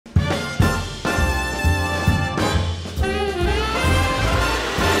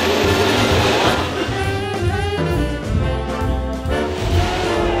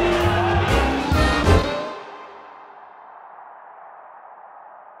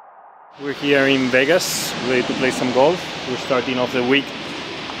We're here in Vegas, ready to play some golf. We're starting off the week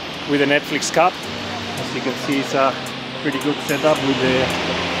with the Netflix Cup. As you can see, it's a pretty good setup with the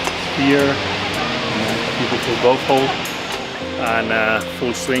sphere, beautiful golf hole, and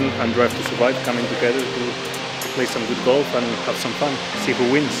full swing and drive to survive coming together to play some good golf and have some fun. See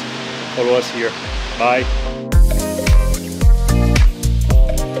who wins. Follow us here. Bye.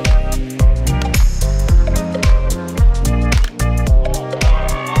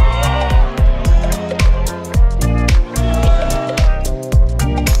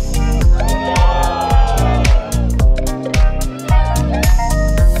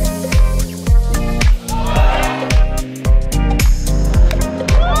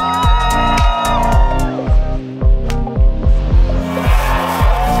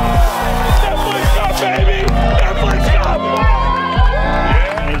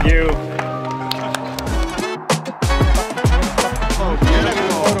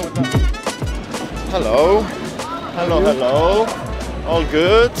 Hello, hello, hello, all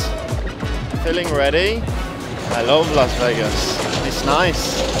good, feeling ready. I love Las Vegas, it's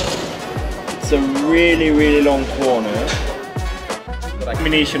nice. It's a really long corner. A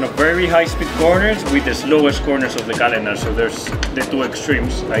combination of very high speed corners with the slowest corners of the calendar, so there's the two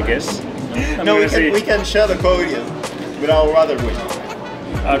extremes, I guess. No, we can share the podium, but I'd rather win.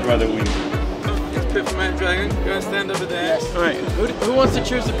 I'd rather win. Pit for Matt Dragon, go and stand over there. Yes. Alright, who wants to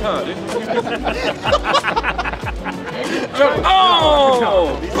choose the card?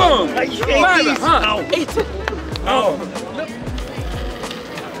 Oh! Boom! Eat it! Oh!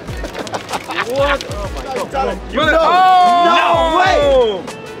 What? Oh my god. No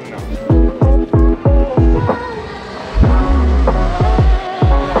way!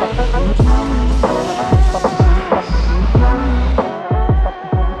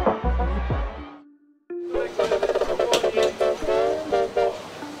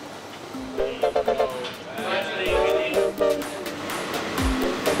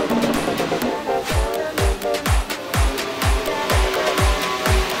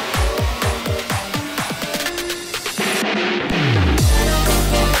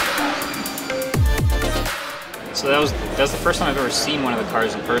 So that was the first time I've ever seen one of the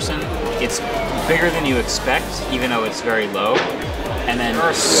cars in person. It's bigger than you expect, even though it's very low. And then there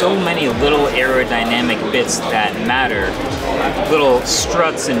are so many little aerodynamic bits that matter. Little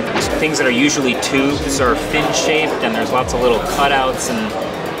struts and things that are usually tubes are fin-shaped, and there's lots of little cutouts, and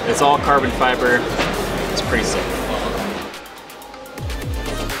it's all carbon fiber. It's pretty sick.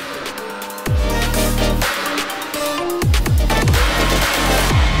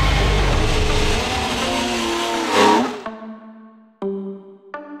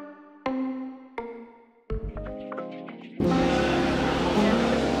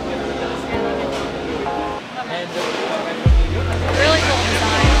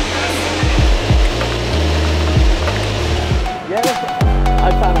 I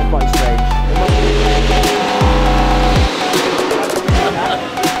found it quite strange.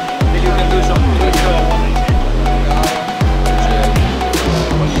 Then you can do some good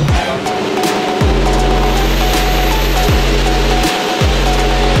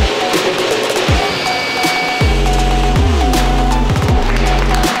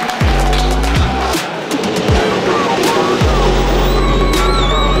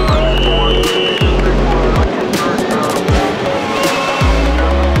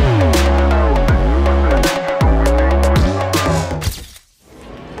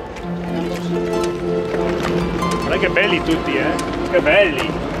Che belli tutti, che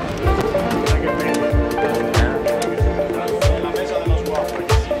belli! Che belli!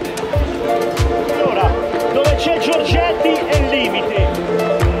 Allora, dove c'è Giorgetti è il limite!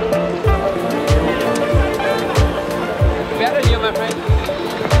 Better you, my friend.